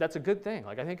thing, that's a good thing.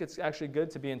 I think it's actually good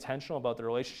to be intentional about the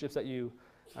relationships that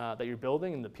you're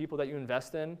building and the people that you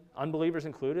invest in, unbelievers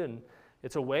included. And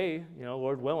it's a way,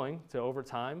 Lord willing, to over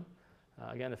time,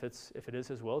 again, if it is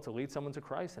his will, to lead someone to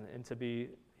Christ and to be,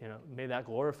 may that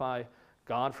glorify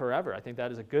God forever. I think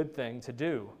that is a good thing to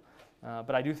do.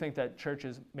 But I do think that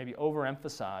churches maybe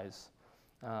overemphasize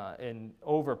and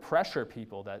overpressure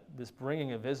people that this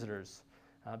bringing of visitors,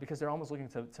 because they're almost looking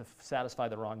to satisfy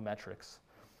the wrong metrics,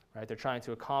 right? They're trying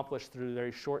to accomplish through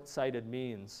very short-sighted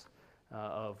means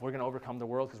of we're going to overcome the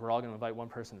world because we're all going to invite one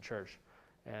person to church.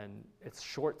 And it's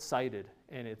short-sighted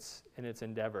in its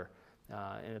endeavor,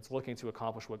 and it's looking to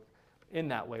accomplish what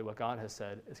God has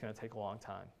said is going to take a long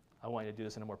time. I want you to do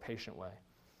this in a more patient way.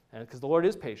 And because the Lord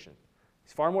is patient.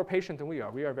 He's far more patient than we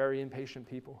are. We are very impatient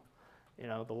people.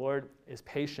 The Lord is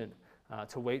patient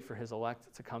to wait for his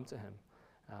elect to come to him.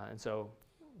 And so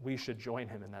we should join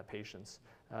him in that patience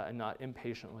and not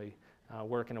impatiently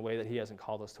work in a way that he hasn't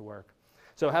called us to work.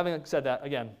 So having said that,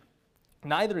 again,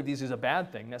 neither of these is a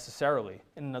bad thing necessarily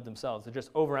in and of themselves. They're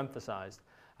just overemphasized,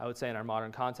 I would say, in our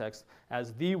modern context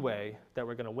as the way that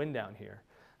we're going to win down here.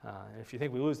 And if you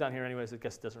think we lose down here anyways, I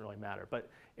guess it doesn't really matter. But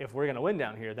if we're going to win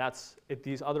down here,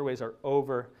 these other ways are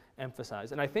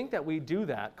overemphasized. And I think that we do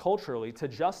that culturally to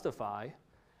justify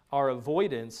our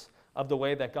avoidance of the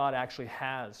way that God actually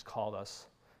has called us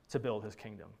to build his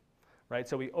kingdom. Right?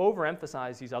 So we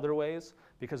overemphasize these other ways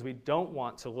because we don't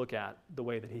want to look at the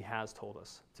way that he has told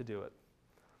us to do it.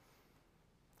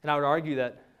 And I would argue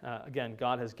that, again,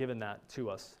 God has given that to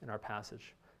us in our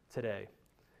passage today.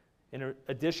 In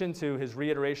addition to his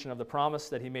reiteration of the promise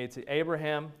that he made to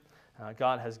Abraham,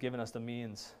 God has given us the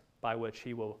means by which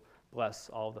he will bless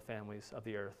all the families of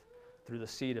the earth through the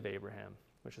seed of Abraham,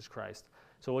 which is Christ.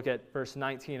 So look at verse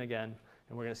 19 again,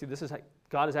 and we're going to see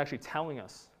God is actually telling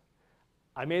us,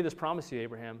 I made this promise to you,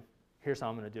 Abraham. Here's how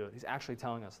I'm going to do it. He's actually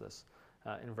telling us this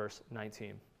in verse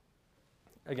 19.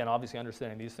 Again, obviously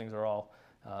understanding these things are all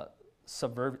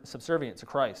subservient to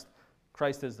Christ.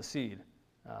 Christ is the seed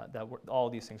that all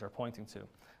these things are pointing to,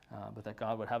 but that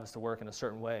God would have us to work in a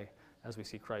certain way as we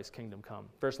see Christ's kingdom come.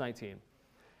 Verse 19,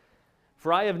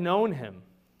 for I have known him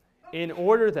in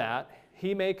order that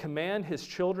he may command his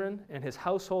children and his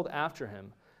household after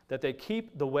him, that they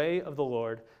keep the way of the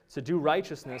Lord to do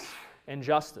righteousness and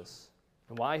justice.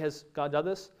 And why has God done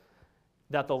this?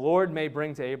 That the Lord may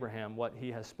bring to Abraham what he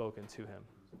has spoken to him.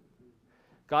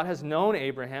 God has known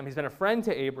Abraham. He's been a friend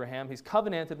to Abraham. He's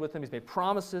covenanted with him. He's made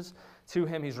promises to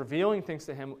him. He's revealing things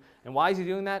to him. And why is he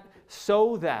doing that?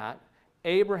 So that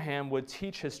Abraham would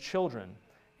teach his children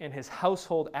and his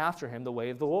household after him the way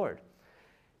of the Lord.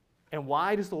 And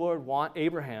why does the Lord want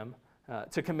Abraham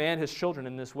to command his children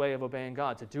in this way of obeying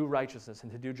God, to do righteousness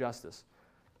and to do justice?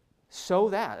 So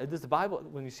that, does the Bible,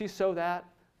 when you see so that,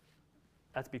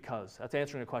 that's because. That's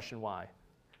answering the question why.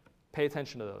 Pay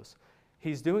attention to those.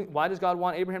 Why does God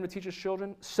want Abraham to teach his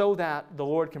children? So that the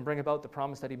Lord can bring about the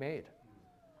promise that he made.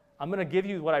 I'm going to give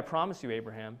you what I promised you,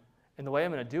 Abraham, and the way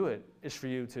I'm going to do it is for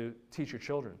you to teach your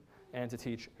children and to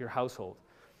teach your household.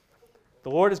 The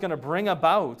Lord is going to bring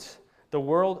about the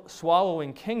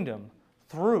world-swallowing kingdom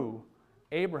through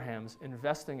Abraham's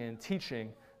investing in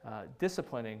teaching,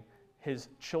 disciplining his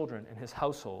children and his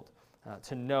household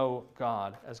to know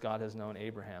God as God has known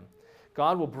Abraham.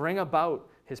 God will bring about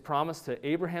his promise to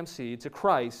Abraham's seed, to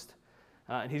Christ,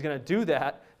 and he's going to do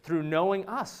that through knowing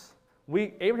us.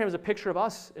 Abraham is a picture of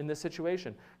us in this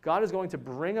situation. God is going to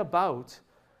bring about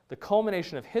the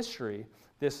culmination of history,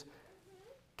 this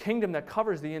kingdom that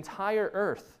covers the entire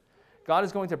earth. God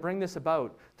is going to bring this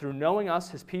about through knowing us,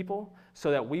 his people, so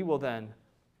that we will then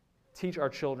teach our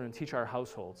children, teach our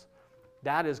households.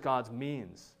 That is God's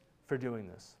means for doing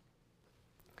this.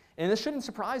 And this shouldn't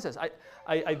surprise us.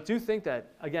 I do think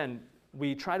that, again,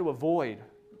 we try to avoid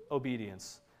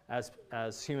obedience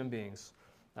as human beings.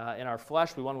 In our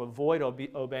flesh, we want to avoid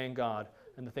obeying God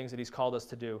and the things that he's called us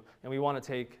to do. And we want to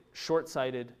take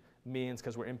short-sighted means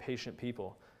because we're impatient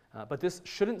people. But this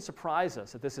shouldn't surprise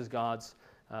us that this is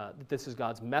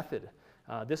God's method.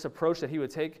 This approach that he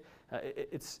would take,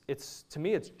 to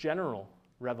me, it's general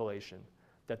revelation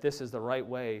that this is the right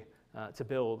way to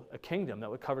build a kingdom that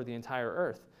would cover the entire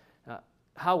earth.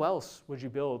 How else would you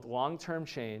build long-term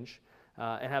change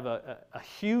and have a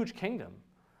huge kingdom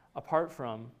apart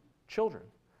from children?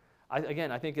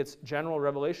 I think it's general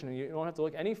revelation, and you don't have to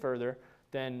look any further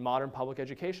than modern public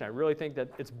education. I really think that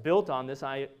it's built on this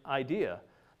idea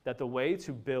that the way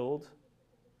to build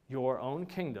your own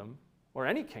kingdom, or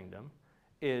any kingdom,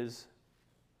 is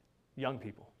young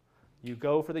people. You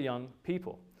go for the young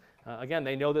people. Again,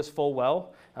 they know this full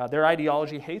well. Their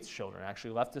ideology hates children.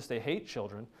 Actually, leftists, they hate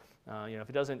children. If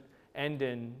it doesn't end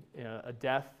in a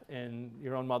death in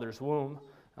your own mother's womb,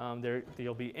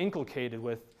 you'll be inculcated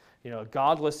with a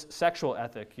godless sexual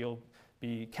ethic. You'll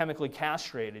be chemically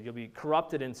castrated. You'll be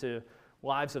corrupted into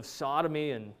lives of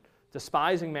sodomy and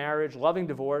despising marriage, loving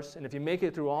divorce. And if you make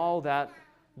it through all that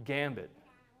gambit,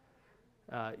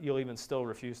 you'll even still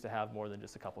refuse to have more than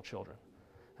just a couple children.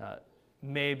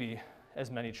 Maybe as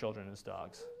many children as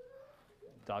dogs.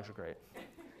 Dogs are great.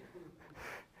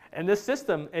 And this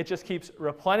system, it just keeps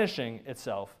replenishing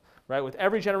itself, right, with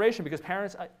every generation, because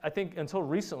parents, I think until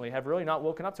recently, have really not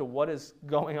woken up to what is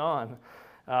going on,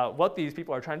 what these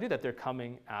people are trying to do, that they're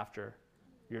coming after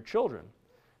your children.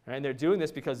 Right? And they're doing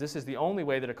this because this is the only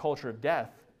way that a culture of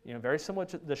death, very similar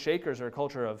to the Shakers, are a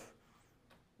culture of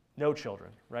no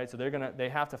children, right? So they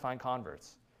have to find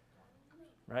converts,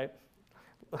 right?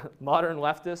 Modern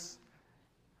leftists,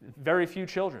 very few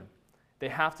children. They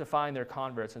have to find their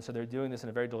converts, and so they're doing this in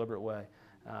a very deliberate way.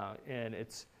 And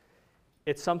it's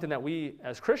something that we,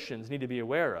 as Christians, need to be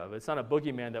aware of. It's not a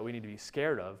boogeyman that we need to be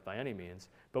scared of by any means,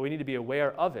 but we need to be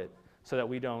aware of it so that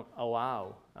we don't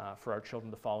allow for our children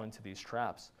to fall into these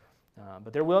traps.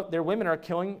 But their women are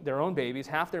killing their own babies.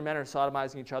 Half their men are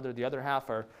sodomizing each other. The other half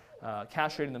are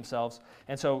castrating themselves.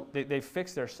 And so they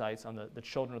fix their sights on the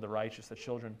children of the righteous, the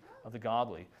children of the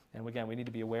godly. And again, we need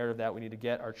to be aware of that. We need to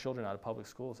get our children out of public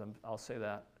schools. And I'll say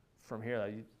that from here.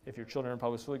 If your children are in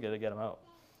public school, you got to get them out.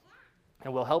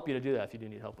 And we'll help you to do that if you do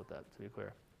need help with that, to be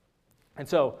clear. And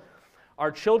so,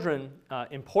 are children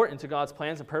important to God's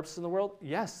plans and purposes in the world?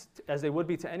 Yes, as they would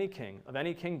be to any king of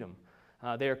any kingdom.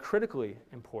 They are critically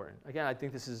important. Again, I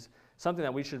think this is something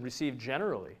that we should receive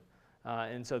generally.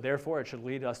 And so therefore, it should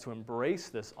lead us to embrace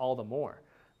this all the more.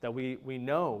 That we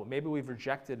know, maybe we've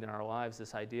rejected in our lives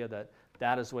this idea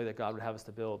that is the way that God would have us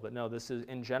to build. But no, this is,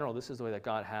 in general, this is the way that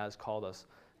God has called us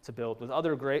to build. With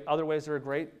other ways that are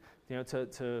great,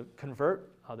 to convert,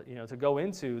 to go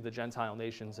into the Gentile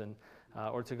nations and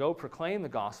or to go proclaim the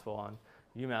gospel on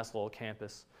UMass Lowell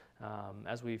campus,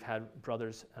 as we've had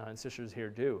brothers and sisters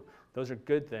here do. Those are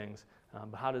good things.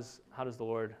 But how does the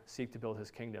Lord seek to build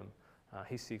his kingdom?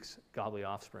 He seeks godly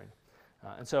offspring.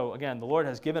 And so, again, the Lord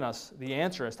has given us the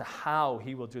answer as to how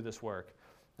he will do this work.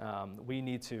 We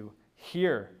need to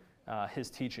hear his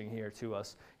teaching here to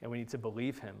us, and we need to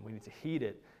believe him. We need to heed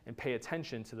it and pay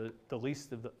attention to the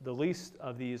least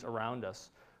of these around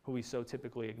us who we so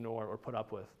typically ignore or put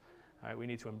up with. All right, we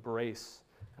need to embrace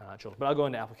children. But I'll go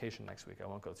into application next week. I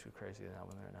won't go too crazy in that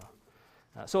one right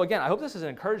now. So again, I hope this is an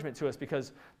encouragement to us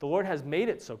because the Lord has made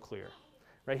it so clear.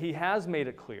 Right? He has made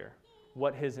it clear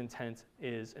what his intent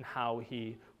is and how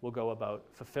he will go about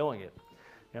fulfilling it.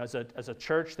 As a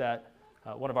church that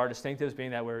one of our distinctives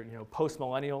being that we're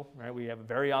post-millennial, right? We have a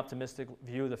very optimistic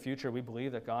view of the future. We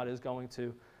believe that God is going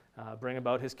to bring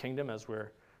about his kingdom as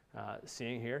we're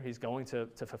seeing here. He's going to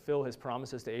fulfill his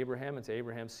promises to Abraham and to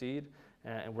Abraham's seed,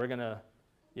 and we're going to,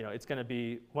 it's going to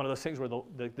be one of those things where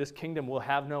this kingdom will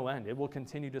have no end. It will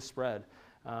continue to spread,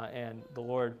 and the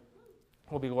Lord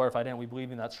will be glorified, and we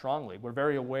believe in that strongly. We're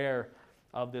very aware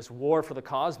of this war for the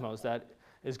cosmos that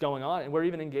is going on, and we're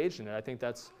even engaged in it. I think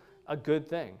that's a good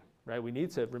thing, right? We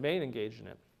need to remain engaged in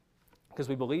it because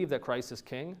we believe that Christ is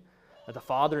king, that the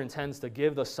Father intends to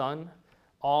give the Son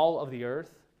all of the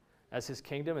earth as his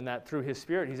kingdom, and that through his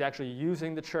Spirit, he's actually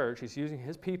using the church, he's using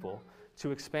his people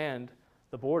to expand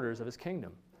the borders of his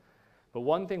kingdom. But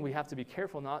one thing we have to be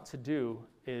careful not to do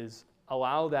is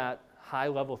allow that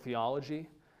high-level theology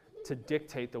to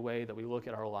dictate the way that we look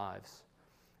at our lives.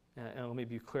 And let me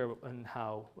be clear on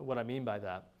what I mean by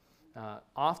that.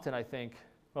 Often I think,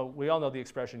 we all know the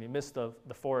expression, you miss the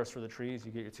forest for the trees,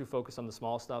 you get too focused on the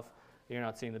small stuff, you're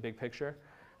not seeing the big picture.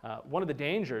 One of the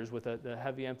dangers with the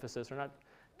heavy emphasis, or not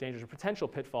dangers, or potential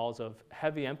pitfalls of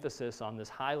heavy emphasis on this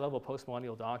high-level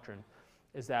post-millennial doctrine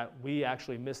is that we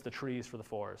actually miss the trees for the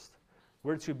forest.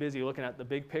 We're too busy looking at the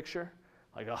big picture,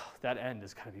 like, oh, that end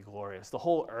is going to be glorious. The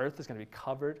whole earth is going to be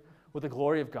covered with the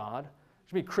glory of God.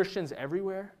 There's going to be Christians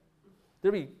everywhere.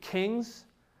 There'll be kings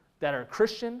that are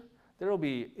Christian. There'll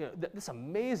be, that's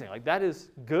amazing. Like, that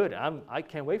is good. I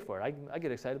can't wait for it. I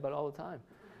get excited about it all the time.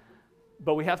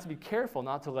 But we have to be careful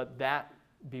not to let that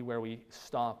be where we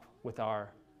stop with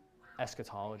our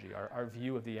eschatology, our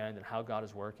view of the end and how God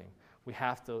is working. We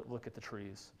have to look at the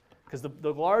trees. Because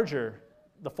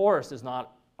the forest is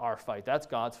not our fight. That's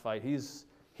God's fight. He's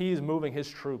moving his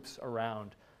troops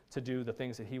around to do the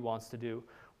things that he wants to do.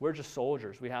 We're just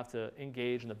soldiers. We have to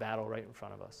engage in the battle right in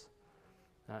front of us.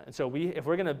 And so if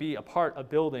we're going to be a part of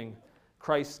building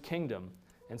Christ's kingdom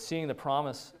and seeing the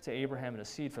promise to Abraham and his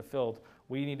seed fulfilled,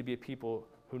 we need to be a people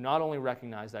who not only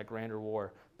recognize that grander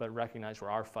war, but recognize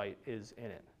where our fight is in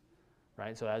it.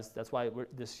 Right? So that's why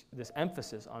this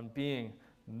emphasis on being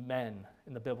men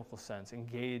in the biblical sense,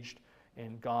 engaged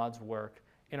in God's work,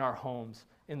 in our homes,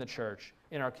 in the church,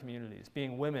 in our communities.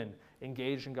 Being women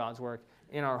engaged in God's work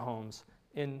in our homes,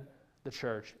 in the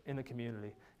church, in the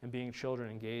community. And being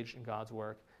children engaged in God's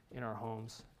work in our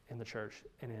homes, in the church,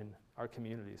 and in our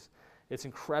communities. It's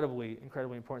incredibly,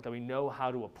 incredibly important that we know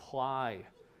how to apply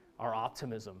our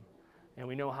optimism and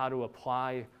we know how to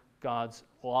apply God's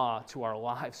law to our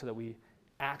lives so that we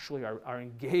actually are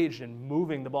engaged in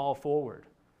moving the ball forward,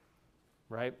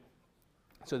 right?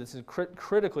 So this is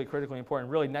critically important.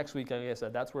 Really, next week, like I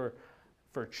said, that's where,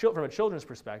 from a children's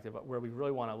perspective, where we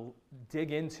really want to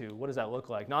dig into what does that look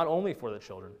like, not only for the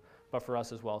children, but for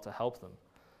us as well to help them.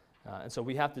 And so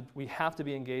we have to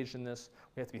be engaged in this.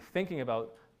 We have to be thinking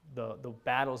about the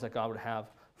battles that God would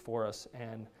have for us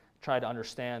and try to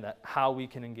understand that how we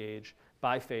can engage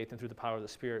by faith and through the power of the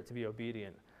Spirit to be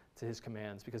obedient to his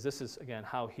commands, because this is, again,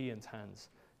 how he intends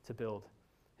to build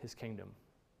his kingdom.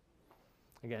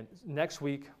 Again, next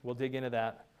week, we'll dig into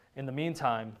that. In the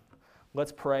meantime,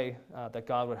 let's pray that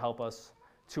God would help us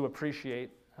to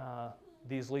appreciate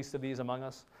these least of these among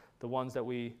us, the ones that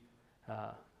we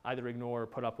either ignore or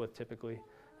put up with typically.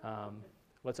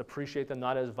 Let's appreciate them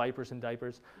not as vipers in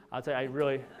diapers. I'll tell you,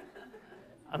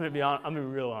 I'm going to be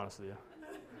real honest with you.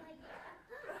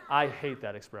 I hate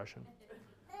that expression.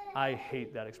 I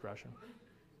hate that expression.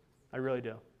 I really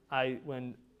do.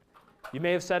 When you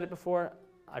may have said it before,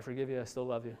 I forgive you, I still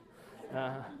love you.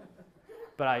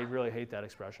 But I really hate that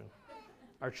expression.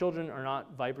 Our children are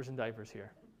not vipers in diapers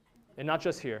here. And not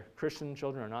just here. Christian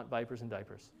children are not vipers in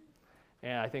diapers.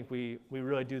 And I think we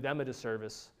really do them a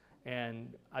disservice.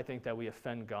 And I think that we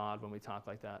offend God when we talk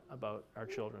like that about our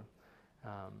children.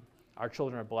 Our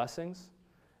children are blessings.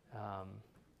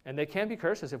 And they can be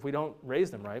curses if we don't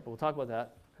raise them right, but we'll talk about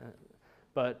that.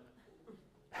 But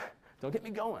don't get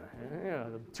me going.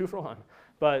 The 2 for 1.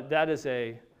 But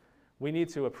we need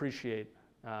to appreciate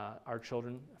our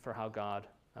children for how God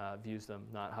views them,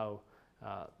 not how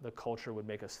the culture would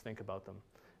make us think about them.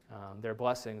 They're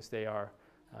blessings. They are,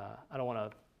 I don't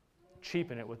want to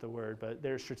cheapen it with the word, but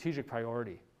they're a strategic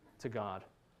priority to God.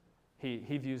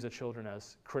 He views the children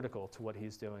as critical to what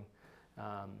he's doing.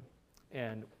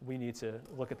 and we need to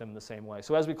look at them the same way.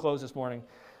 So as we close this morning,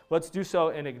 let's do so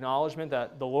in acknowledgement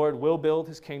that the Lord will build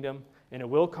his kingdom, and it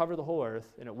will cover the whole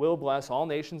earth, and it will bless all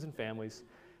nations and families.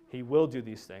 He will do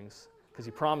these things because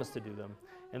he promised to do them.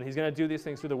 And he's going to do these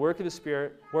things through the work of the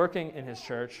Spirit, working in his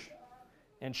church,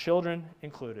 and children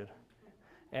included.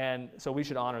 And so we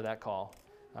should honor that call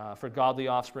for godly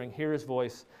offspring. Hear his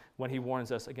voice when he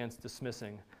warns us against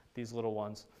dismissing these little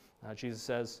ones. Jesus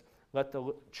says, "Let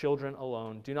the children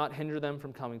alone. Do not hinder them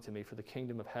from coming to me, for the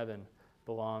kingdom of heaven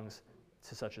belongs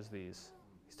to such as these."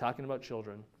 He's talking about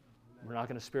children. We're not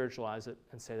going to spiritualize it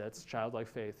and say that's childlike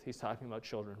faith. He's talking about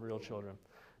children, real children.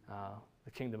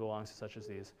 The kingdom belongs to such as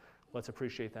these. Let's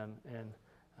appreciate them and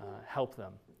help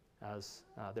them as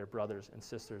their brothers and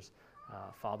sisters,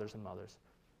 fathers and mothers.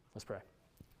 Let's pray.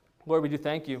 Lord, we do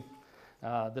thank you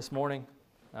this morning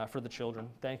for the children.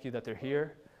 Thank you that they're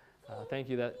here. Thank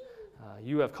you that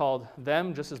you have called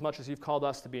them just as much as you've called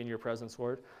us to be in your presence,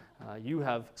 Lord. You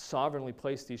have sovereignly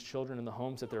placed these children in the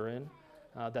homes that they're in,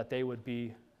 that they would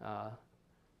be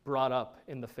brought up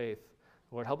in the faith.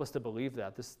 Lord, help us to believe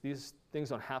that. These things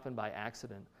don't happen by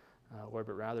accident, Lord,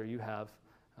 but rather you have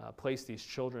placed these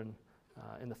children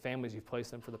in the families. You've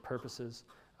placed them for the purposes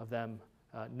of them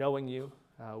knowing you,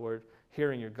 Lord,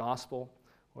 hearing your gospel,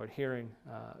 Lord,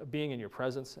 being in your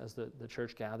presence as the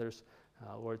church gathers,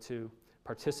 Lord, to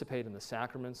participate in the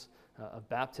sacraments of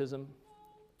baptism,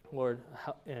 Lord,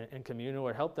 and communion.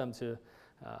 Lord, help them to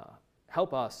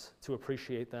help us to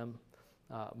appreciate them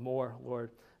more,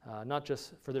 Lord, not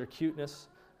just for their cuteness,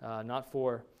 not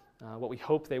for what we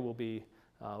hope they will be,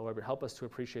 Lord, but help us to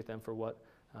appreciate them for what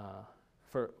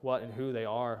and who they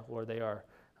are. Lord, they are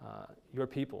your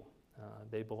people.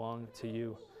 They belong to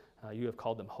you. You have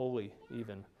called them holy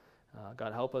even.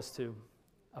 God, help us to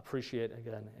appreciate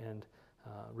again and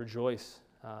rejoice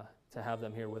to have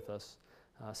them here with us,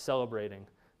 celebrating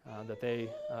that they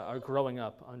are growing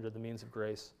up under the means of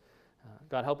grace.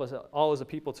 God, help us all as a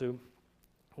people to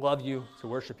love you, to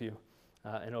worship you,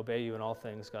 and obey you in all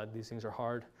things. God, these things are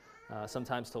hard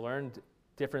sometimes to learn,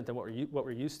 different than what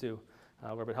we're used to.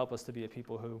 Lord, but help us to be a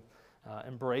people who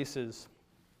embraces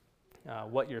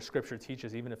what your Scripture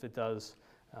teaches, even if it does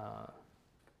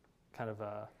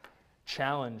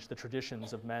challenge the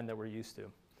traditions of men that we're used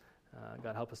to.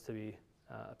 God, help us to be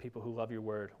people who love your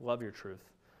word, love your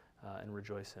truth, and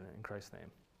rejoice in it. In Christ's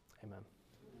name, amen.